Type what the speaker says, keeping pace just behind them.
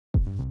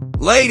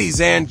Ladies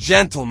and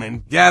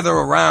gentlemen, gather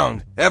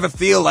around. Ever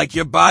feel like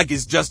your bike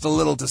is just a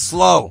little too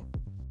slow?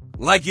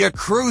 Like you're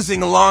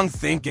cruising along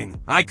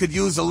thinking, I could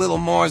use a little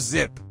more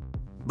zip.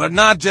 But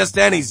not just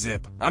any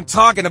zip. I'm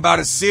talking about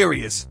a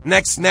serious,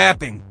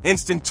 neck-snapping,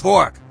 instant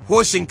torque,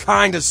 pushing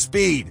kind of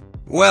speed.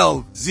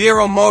 Well,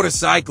 Zero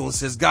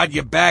Motorcycles has got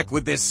your back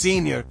with their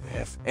senior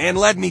F. And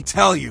let me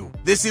tell you,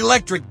 this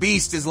electric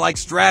beast is like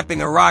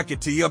strapping a rocket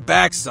to your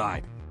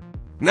backside.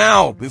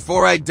 Now,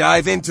 before I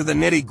dive into the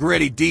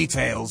nitty-gritty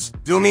details,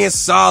 do me a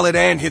solid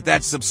and hit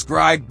that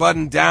subscribe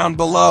button down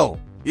below.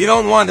 You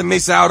don't want to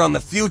miss out on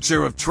the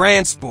future of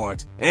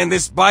transport, and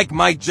this bike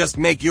might just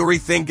make you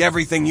rethink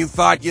everything you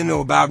thought you knew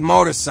about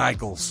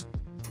motorcycles.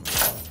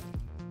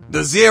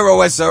 The Zero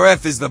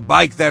SRF is the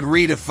bike that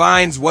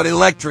redefines what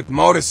electric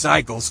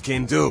motorcycles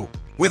can do.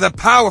 With a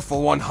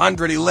powerful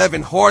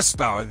 111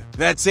 horsepower,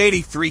 that's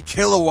 83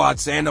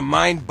 kilowatts, and a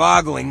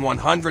mind-boggling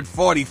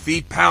 140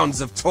 feet-pounds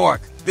of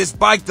torque, this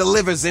bike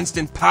delivers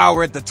instant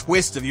power at the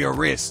twist of your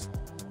wrist.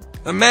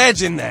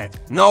 Imagine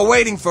that. No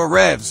waiting for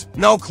revs,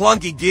 no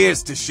clunky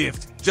gears to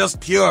shift,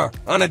 just pure,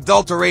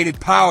 unadulterated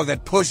power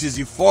that pushes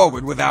you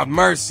forward without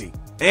mercy.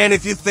 And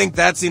if you think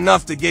that's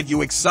enough to get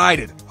you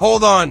excited,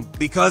 hold on,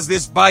 because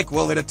this bike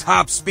will hit a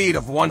top speed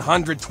of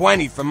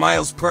 120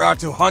 miles per hour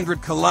to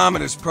 100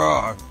 kilometers per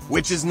hour,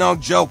 which is no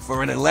joke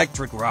for an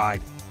electric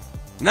ride.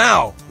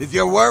 Now, if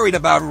you're worried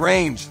about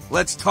range,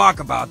 let's talk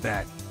about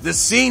that. The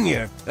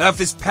Senior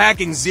F is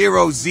packing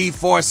Zero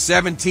Z4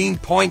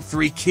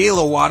 17.3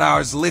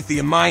 kilowatt-hours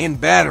lithium-ion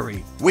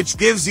battery, which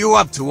gives you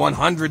up to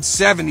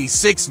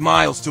 176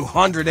 miles to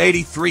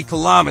 183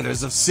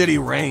 kilometers of city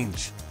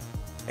range.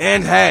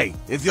 And hey,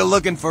 if you're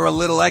looking for a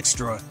little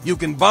extra, you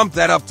can bump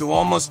that up to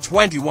almost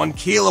 21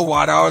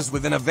 kilowatt-hours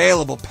with an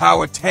available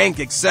power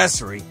tank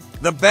accessory.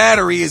 The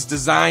battery is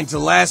designed to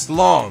last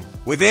long,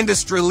 with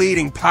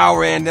industry-leading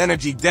power and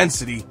energy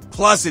density,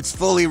 plus it's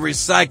fully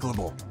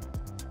recyclable.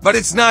 But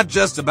it's not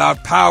just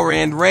about power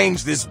and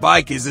range. This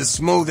bike is as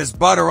smooth as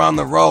butter on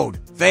the road,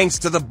 thanks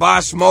to the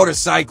Bosch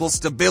Motorcycle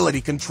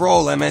Stability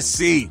Control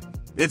MSC.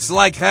 It's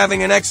like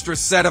having an extra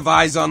set of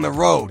eyes on the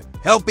road,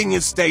 helping you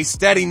stay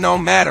steady no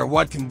matter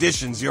what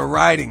conditions you're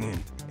riding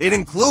in. It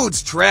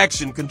includes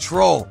traction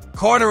control,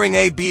 cornering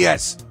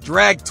ABS,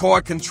 drag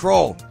torque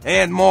control,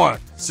 and more,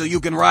 so you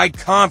can ride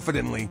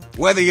confidently,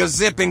 whether you're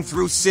zipping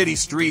through city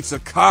streets or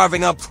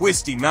carving up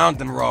twisty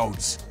mountain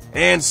roads.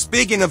 And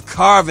speaking of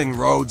carving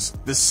roads,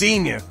 the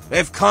Senior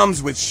F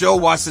comes with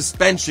Showa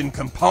suspension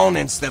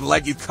components that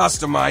let you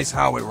customize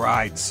how it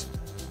rides.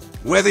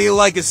 Whether you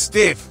like a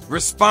stiff,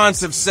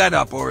 responsive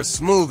setup or a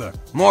smoother,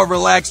 more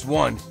relaxed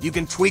one, you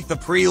can tweak the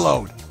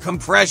preload,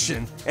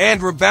 compression,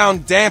 and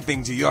rebound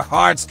damping to your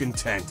heart's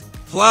content.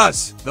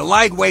 Plus, the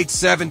lightweight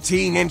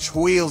 17-inch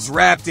wheels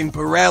wrapped in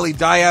Pirelli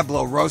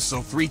Diablo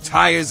Rosso 3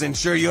 tires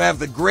ensure you have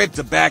the grip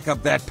to back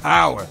up that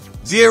power.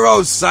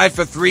 Zero's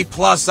Cypher 3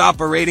 Plus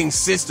operating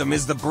system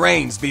is the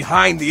brains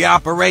behind the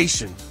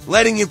operation,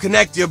 letting you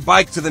connect your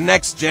bike to the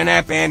next-gen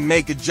app and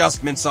make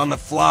adjustments on the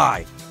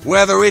fly.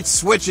 Whether it's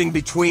switching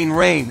between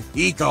rain,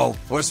 eco,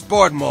 or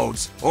sport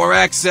modes, or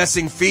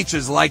accessing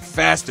features like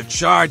faster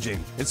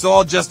charging, it's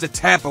all just a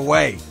tap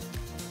away.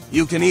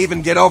 You can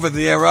even get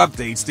over-the-air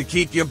updates to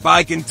keep your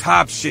bike in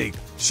top shape.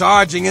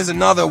 Charging is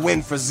another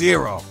win for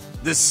Zero.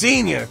 The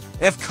Senior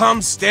F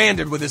comes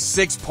standard with a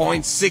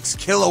 6.6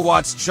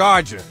 kilowatts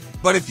charger,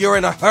 but if you're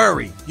in a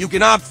hurry, you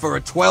can opt for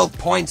a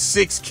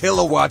 12.6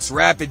 kilowatts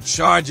rapid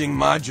charging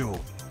module.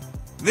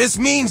 This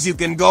means you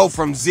can go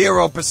from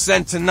 0%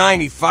 to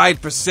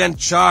 95%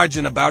 charge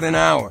in about an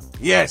hour.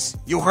 Yes,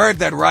 you heard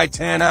that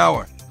right, an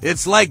hour.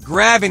 It's like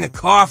grabbing a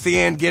coffee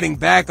and getting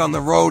back on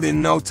the road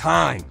in no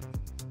time.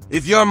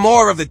 If you're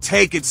more of the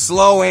take it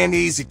slow and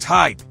easy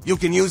type, you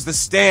can use the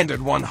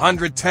standard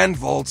 110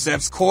 volts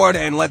EVs cord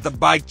and let the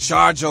bike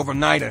charge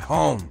overnight at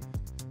home.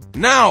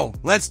 Now,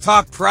 let's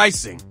talk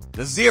pricing.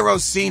 The Zero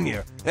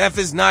Senior F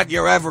is not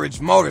your average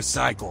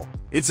motorcycle.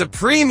 It's a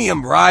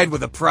premium ride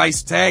with a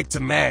price tag to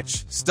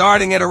match,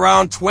 starting at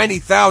around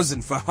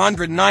 $20,000 for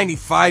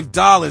 $195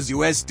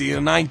 USD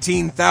or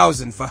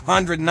 $19,000 for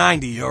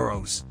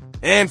 €190.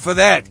 And for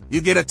that, you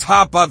get a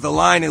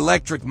top-of-the-line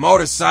electric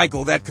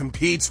motorcycle that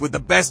competes with the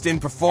best in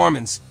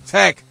performance,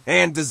 tech,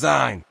 and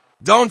design.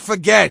 Don't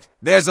forget,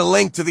 there's a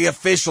link to the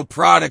official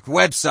product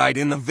website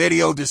in the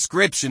video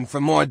description for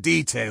more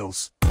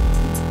details.